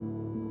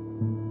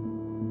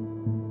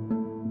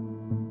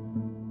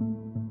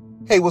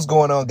Hey, what's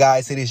going on,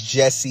 guys? It is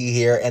Jesse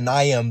here, and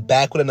I am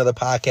back with another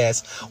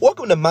podcast.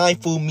 Welcome to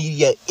Mindful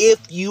Media.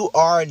 If you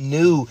are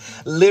new,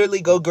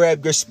 literally go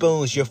grab your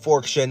spoons, your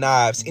forks, your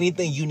knives,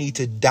 anything you need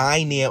to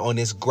dine in on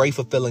this great,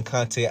 fulfilling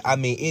content. I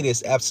mean, it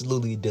is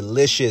absolutely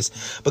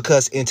delicious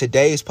because in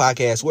today's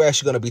podcast, we're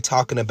actually going to be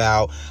talking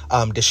about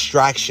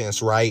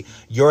distractions, right?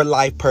 Your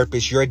life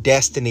purpose, your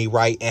destiny,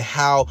 right? And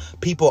how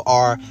people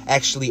are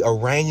actually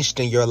arranged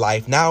in your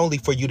life, not only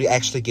for you to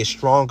actually get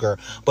stronger,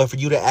 but for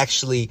you to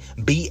actually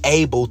be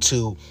able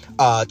to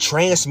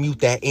transmute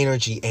that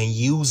energy and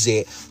use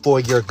it for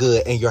your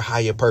good and your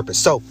higher purpose.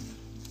 So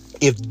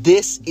if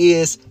this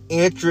is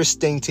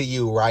interesting to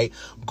you, right,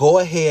 go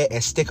ahead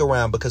and stick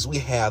around because we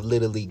have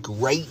literally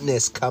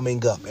greatness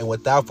coming up. And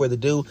without further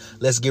ado,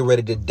 let's get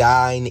ready to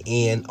dine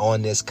in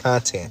on this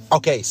content.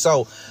 Okay,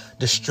 so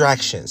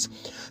distractions.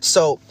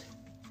 So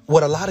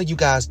what a lot of you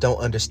guys don't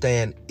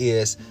understand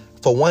is,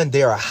 for one,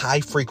 there are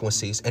high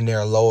frequencies and there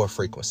are lower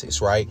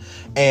frequencies, right?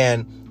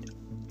 And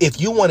if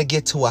you want to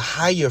get to a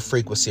higher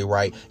frequency,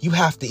 right, you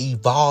have to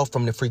evolve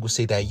from the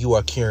frequency that you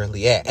are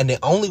currently at. And the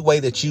only way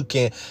that you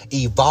can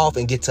evolve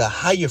and get to a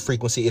higher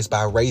frequency is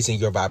by raising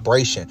your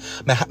vibration.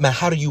 Man,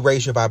 how do you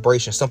raise your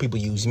vibration? Some people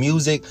use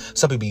music.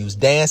 Some people use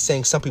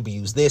dancing. Some people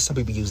use this. Some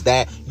people use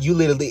that.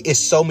 It's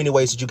so many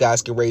ways that you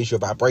guys can raise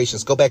your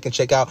vibrations. Go back and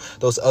check out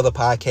those other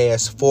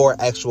podcasts for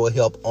actual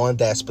help on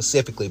that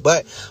specifically.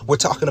 But we're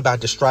talking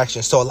about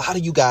distractions. So a lot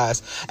of you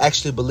guys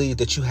actually believe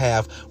that you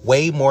have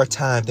way more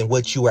time than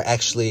what you are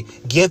actually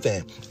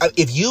given.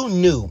 If you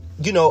knew,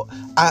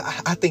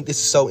 I think this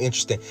is so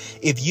interesting.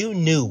 If you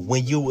knew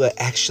when you would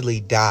actually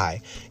die,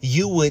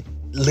 you would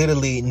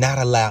literally not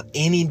allow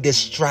any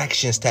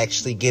distractions to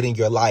actually get in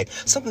your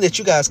life. Something that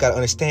you guys got to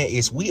understand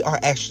is we are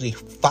actually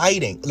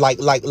fighting, like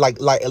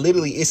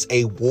literally it's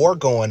a war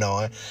going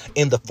on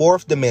in the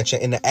fourth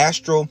dimension, in the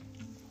astral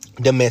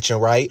dimension,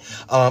 right?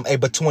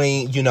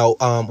 Between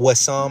what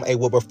some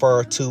would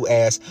refer to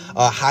as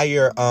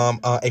higher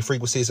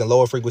frequencies and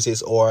lower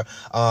frequencies, or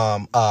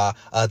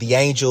the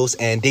angels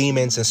and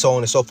demons and so on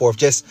and so forth.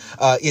 Just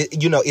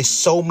it's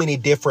so many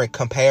different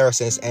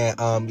comparisons and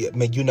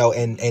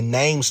and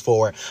names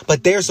for it.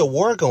 But there's a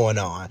war going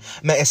on,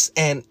 man.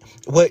 And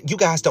what you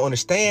guys don't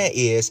understand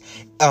is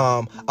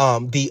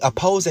the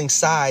opposing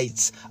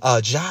side's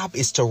job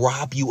is to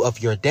rob you of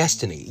your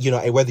destiny.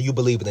 Whether you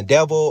believe in the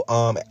devil,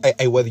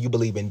 whether you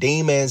believe in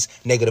demons,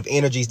 negative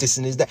energies, this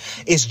and this, that,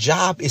 its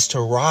job is to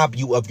rob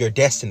you of your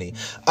destiny.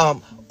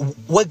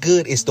 What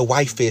good is the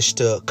white fish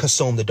to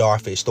consume the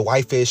dark fish? The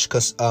white fish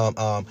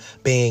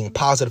being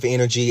positive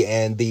energy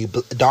and the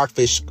dark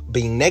fish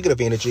being negative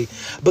energy,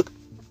 but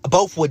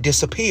both would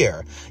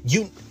disappear.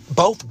 You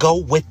both go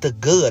with the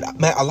good.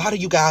 Man, a lot of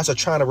you guys are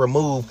trying to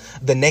remove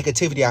the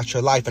negativity out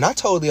your life, and I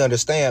totally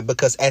understand,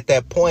 because at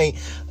that point,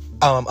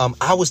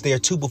 I was there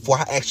too before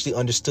I actually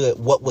understood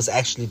what was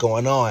actually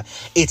going on.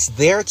 It's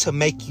there to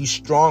make you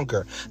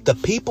stronger. The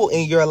people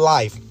in your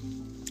life,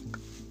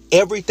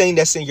 everything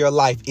that's in your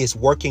life is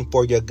working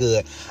for your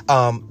good.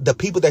 The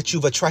people that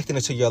you've attracted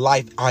into your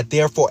life are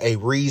there for a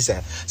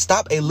reason.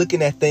 Stop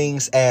looking at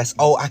things as,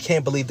 oh, I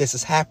can't believe this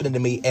is happening to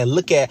me, and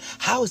look at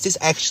how is this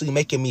actually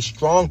making me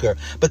stronger,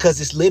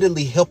 because it's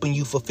literally helping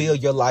you fulfill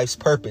your life's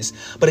purpose.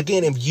 But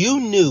again, if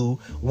you knew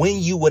when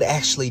you would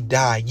actually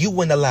die, you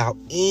wouldn't allow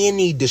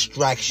any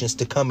distractions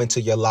to come into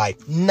your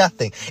life.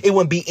 Nothing. It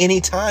wouldn't be any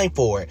time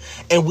for it.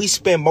 And we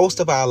spend most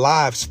of our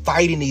lives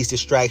fighting these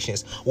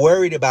distractions,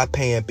 worried about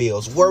paying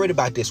bills, worried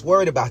about this,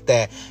 worried about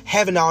that,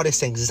 having all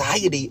this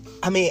anxiety.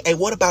 I mean, hey,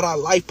 what about our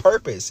life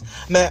purpose?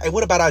 Man, hey,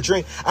 what about our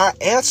dream? Our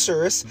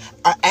answers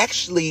are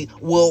actually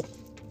will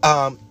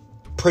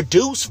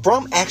produce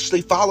from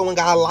actually following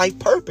our life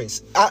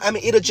purpose. I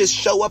mean, it'll just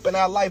show up in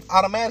our life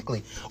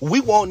automatically. We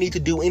won't need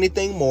to do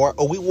anything more,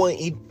 or we won't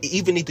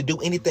even need to do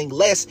anything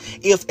less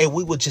if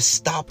we would just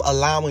stop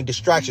allowing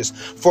distractions.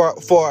 For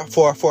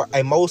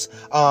most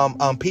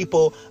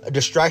people,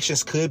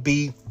 distractions could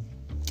be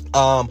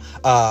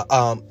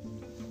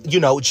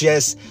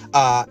just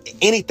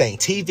anything,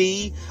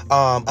 TV,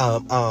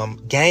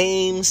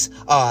 games,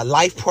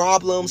 life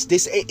problems.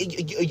 This,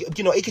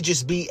 it could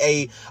just be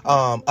a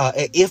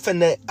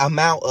infinite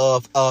amount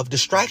of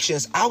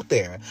distractions out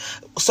there.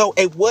 So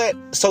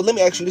let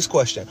me ask you this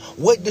question: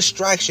 what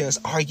distractions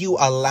are you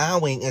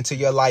allowing into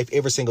your life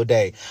every single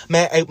day,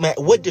 man?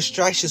 What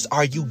distractions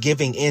are you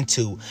giving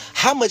into?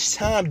 How much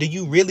time do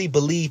you really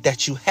believe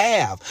that you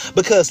have?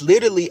 Because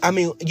literally, I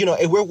mean,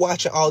 and we're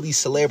watching all these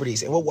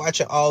celebrities and we're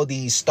watching all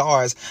these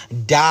stars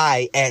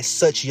die at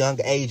such young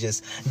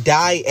ages,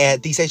 die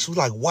at these ages. We're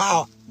like,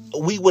 wow,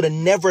 we would have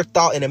never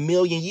thought in a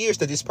million years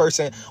that this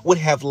person would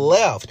have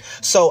left.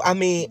 So, I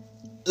mean,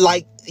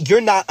 like,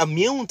 you're not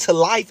immune to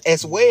life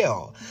as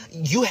well.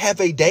 You have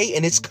a day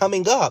and it's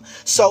coming up.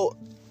 So,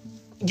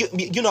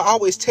 I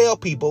always tell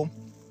people,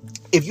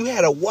 if you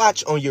had a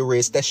watch on your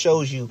wrist that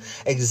shows you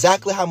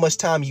exactly how much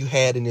time you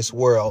had in this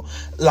world,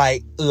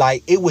 like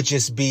it would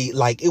just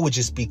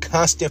be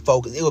constant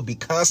focus. It would be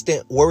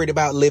constant worried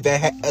about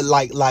living.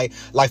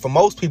 Like for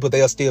most people,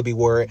 they'll still be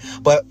worried.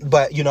 But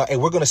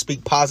and we're going to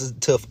speak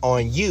positive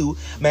on you,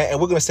 man. And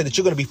we're going to say that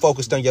you're going to be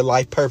focused on your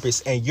life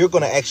purpose, and you're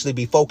going to actually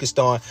be focused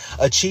on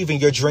achieving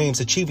your dreams,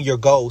 achieving your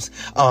goals,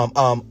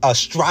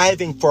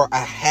 striving for a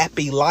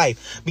happy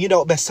life.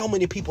 Man, so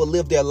many people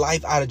live their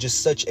life out of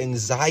just such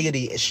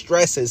anxiety and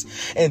stresses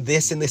and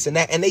this and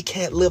that, and they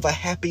can't live a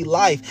happy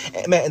life,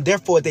 and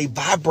therefore they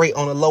vibrate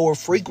on a lower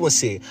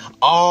frequency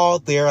all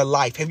their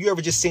life. Have you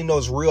ever just seen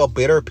those real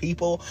bitter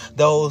people?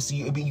 Those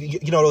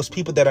those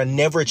people that are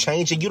never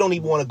changing. You don't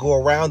even want to go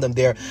around them.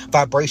 Their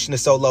vibration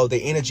is so low,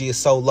 their energy is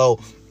so low.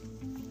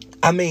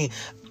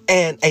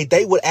 And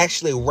they would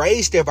actually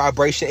raise their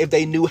vibration if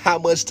they knew how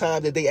much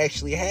time that they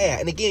actually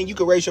had. And again, you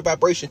can raise your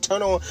vibration,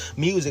 turn on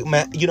music,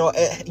 man.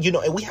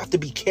 And we have to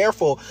be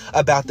careful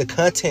about the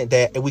content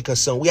that we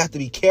consume. We have to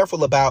be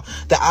careful about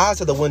the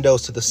eyes are the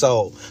windows to the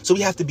soul. So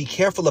we have to be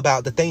careful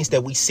about the things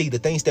that we see, the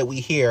things that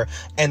we hear,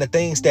 and the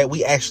things that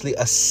we actually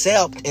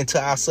accept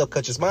into our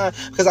subconscious mind.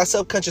 Because our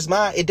subconscious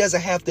mind, it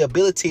doesn't have the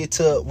ability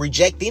to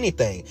reject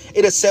anything.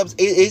 It accepts,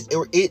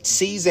 it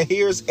sees and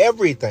hears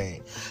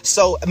everything.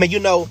 So,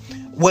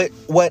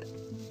 what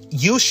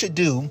you should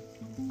do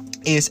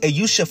is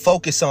you should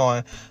focus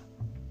on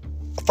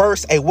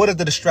first, what are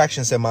the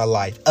distractions in my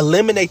life?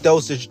 Eliminate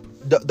those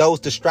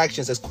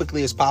distractions as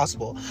quickly as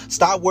possible.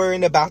 Stop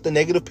worrying about the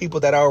negative people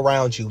that are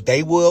around you.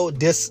 They will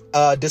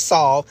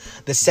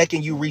dissolve the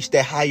second you reach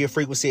that higher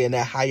frequency and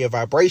that higher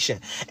vibration.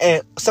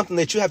 And something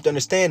that you have to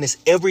understand is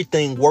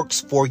everything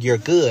works for your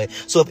good.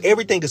 So if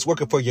everything is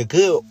working for your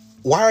good,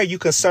 why are you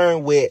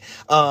concerned with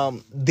a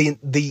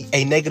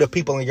negative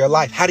people in your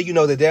life? How do you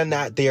know that they're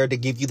not there to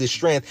give you the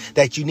strength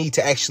that you need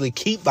to actually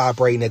keep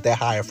vibrating at that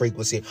higher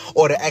frequency,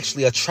 or to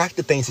actually attract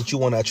the things that you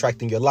want to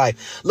attract in your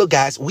life? Look,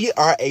 guys, we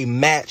are a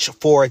match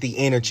for the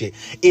energy.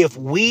 If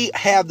we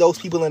have those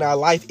people in our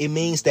life, it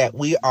means that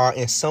we are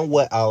in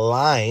somewhat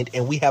aligned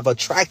and we have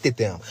attracted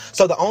them.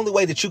 So the only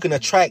way that you can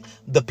attract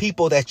the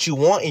people that you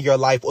want in your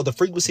life, or the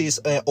frequencies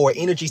or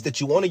energies that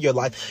you want in your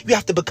life, you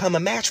have to become a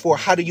match for.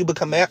 How do you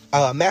become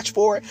a match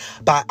for it?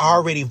 By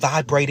already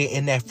vibrating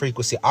in that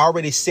frequency,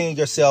 already seeing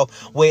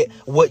yourself with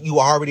what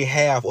you already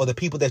have, or the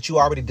people that you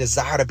already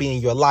desire to be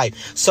in your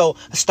life. So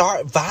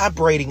start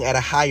vibrating at a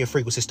higher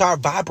frequency.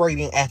 Start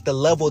vibrating at the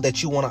level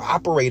that you want to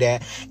operate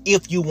at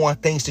if you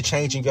want things to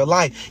change in your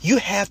life. You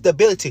have the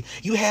ability.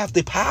 You have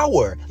the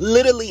power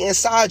literally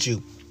inside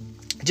you.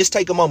 Just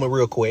take a moment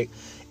real quick.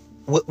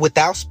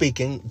 Without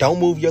speaking, don't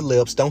move your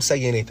lips. Don't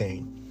say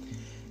anything.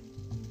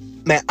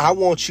 Man, I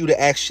want you to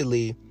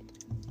actually,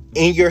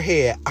 in your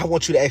head, I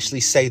want you to actually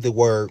say the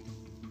word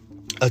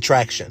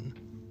attraction.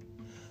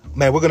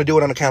 Man, we're going to do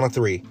it on the count of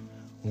 3.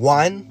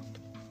 1,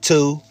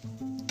 2,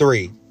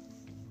 3.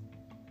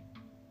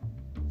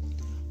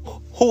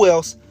 Who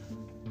else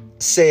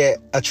said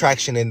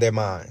attraction in their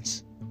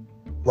minds?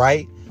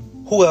 Right?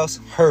 Who else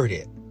heard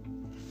it?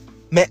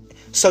 Man,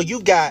 so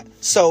you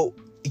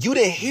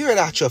didn't hear it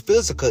out your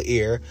physical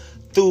ear,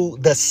 through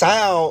the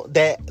sound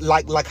that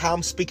like how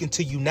I'm speaking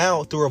to you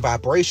now, through a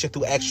vibration,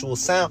 through actual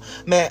sound.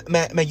 Man,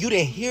 you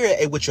didn't hear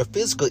it with your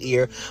physical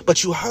ear,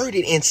 but you heard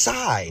it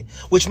inside,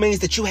 which means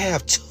that you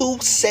have 2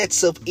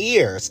 sets of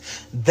ears.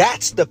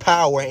 That's the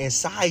power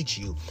inside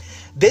you.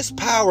 This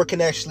power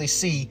can actually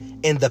see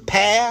in the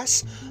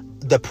past,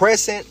 the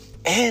present,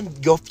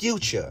 and your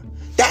future.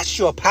 That's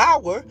your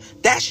power.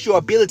 That's your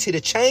ability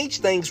to change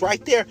things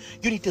right there.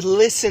 You need to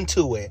listen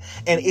to it.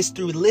 And it's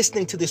through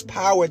listening to this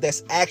power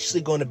that's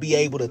actually going to be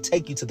able to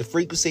take you to the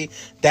frequency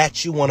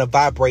that you want to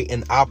vibrate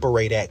and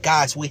operate at.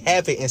 Guys, we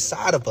have it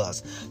inside of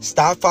us.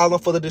 Stop falling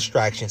for the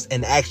distractions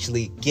and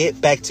actually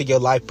get back to your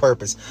life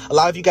purpose. A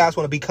lot of you guys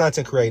want to be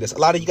content creators. A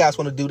lot of you guys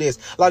want to do this.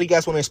 A lot of you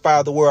guys want to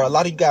inspire the world. A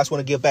lot of you guys want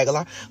to give back.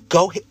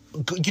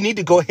 You need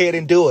to go ahead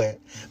and do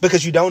it,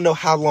 because you don't know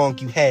how long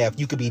you have.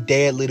 You could be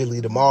dead literally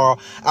tomorrow.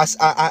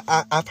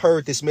 I've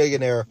heard this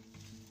millionaire.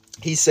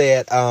 He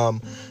said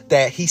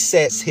that he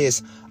sets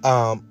his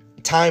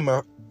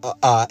timer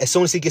as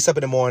soon as he gets up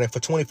in the morning for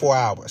 24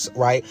 hours,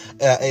 right?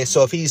 And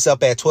so if he's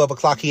up at 12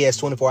 o'clock, he has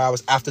 24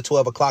 hours. After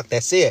 12 o'clock,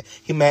 that's it.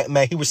 He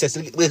resets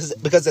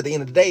it because at the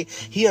end of the day,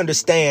 he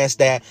understands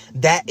that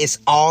is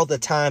all the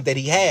time that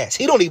he has.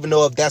 He don't even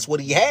know if that's what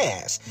he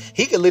has.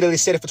 He could literally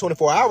set it for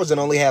 24 hours and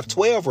only have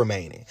 12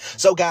 remaining.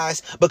 So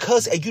guys,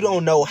 because you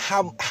don't know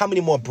how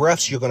many more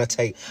breaths you're going to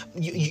take,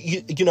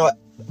 you know,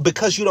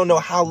 because you don't know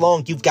how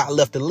long you've got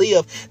left to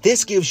live,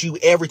 this gives you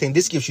everything.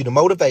 This gives you the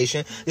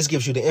motivation, this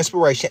gives you the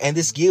inspiration, and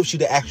this gives you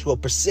the actual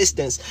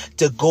persistence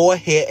to go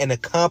ahead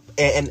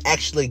and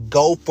actually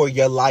go for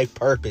your life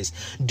purpose.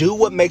 Do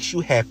what makes you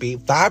happy,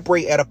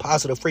 vibrate at a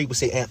positive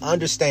frequency, and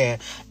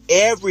understand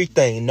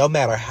everything, no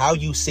matter how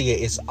you see it,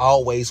 is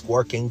always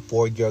working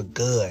for your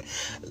good.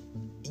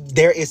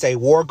 there is a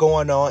war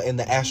going on in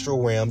the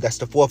astral realm. That's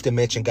the fourth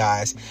dimension,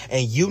 guys.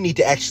 And you need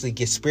to actually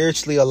get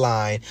spiritually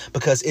aligned,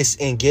 because it's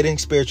in getting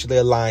spiritually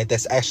aligned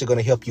that's actually going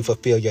to help you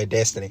fulfill your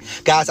destiny.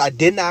 Guys, I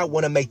did not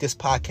want to make this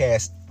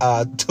podcast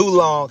too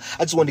long.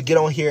 I just wanted to get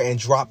on here and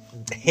drop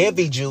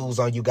heavy jewels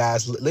on you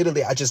guys.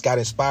 Literally, I just got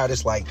inspired.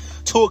 It's like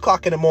 2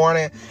 o'clock in the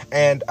morning,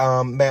 and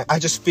man, I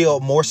just feel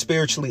more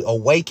spiritually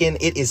awakened.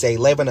 It is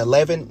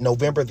 11/11,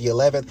 November the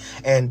 11th,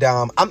 and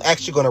I'm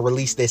actually going to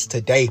release this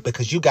today,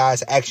 because you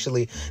guys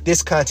actually,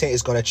 this content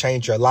is going to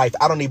change your life.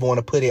 I don't even want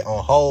to put it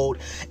on hold.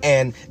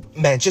 And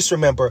man, just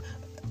remember,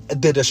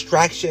 the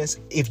distractions,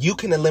 if you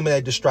can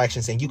eliminate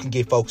distractions and you can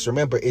get focused,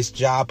 remember, its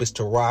job is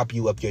to rob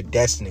you of your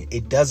destiny.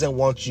 It doesn't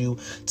want you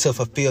to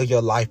fulfill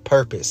your life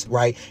purpose,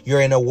 right?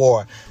 You're in a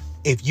war.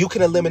 If you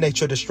can eliminate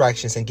your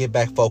distractions and get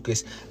back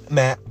focused,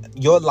 man,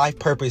 your life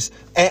purpose,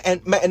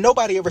 and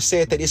nobody ever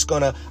said that it's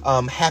going to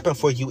happen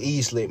for you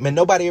easily. Man,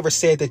 nobody ever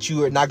said that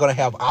you are not going to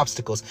have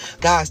obstacles.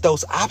 Guys,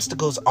 those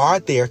obstacles are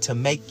there to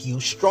make you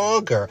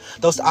stronger.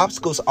 Those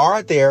obstacles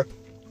are there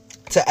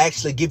to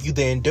actually give you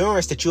the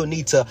endurance that you'll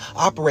need to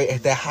operate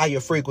at that higher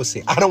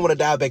frequency. I don't want to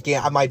dive back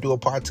in. I might do a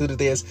part 2 to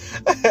this.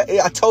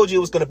 I told you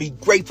it was going to be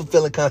great,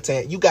 fulfilling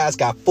content. You guys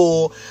got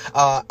full.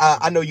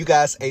 I know you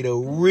guys ate a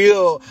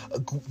real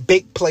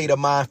big plate of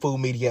Mindful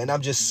Media, and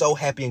I'm just so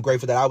happy and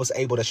grateful that I was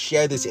able to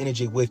share this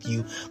energy with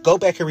you. Go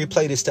back and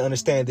replay this to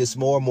understand this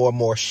more and more and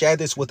more. Share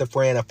this with a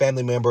friend, a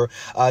family member,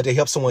 to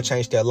help someone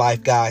change their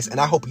life, guys. And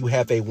I hope you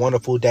have a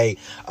wonderful day.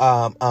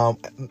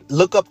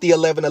 Look up the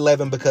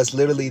 11/11, because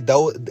literally,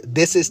 though,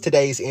 this is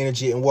today's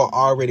energy, and we're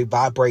already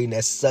vibrating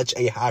at such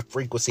a high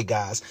frequency,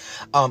 guys.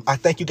 I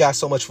thank you guys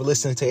so much for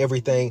listening to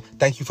everything.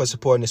 Thank you for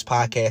supporting this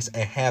podcast,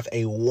 and have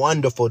a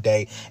wonderful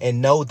day,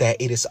 and know that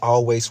it is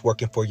always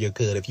working for your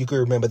good. If you can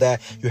remember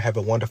that, you have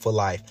a wonderful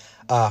life.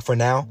 For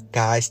now,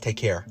 guys, take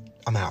care.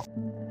 I'm out.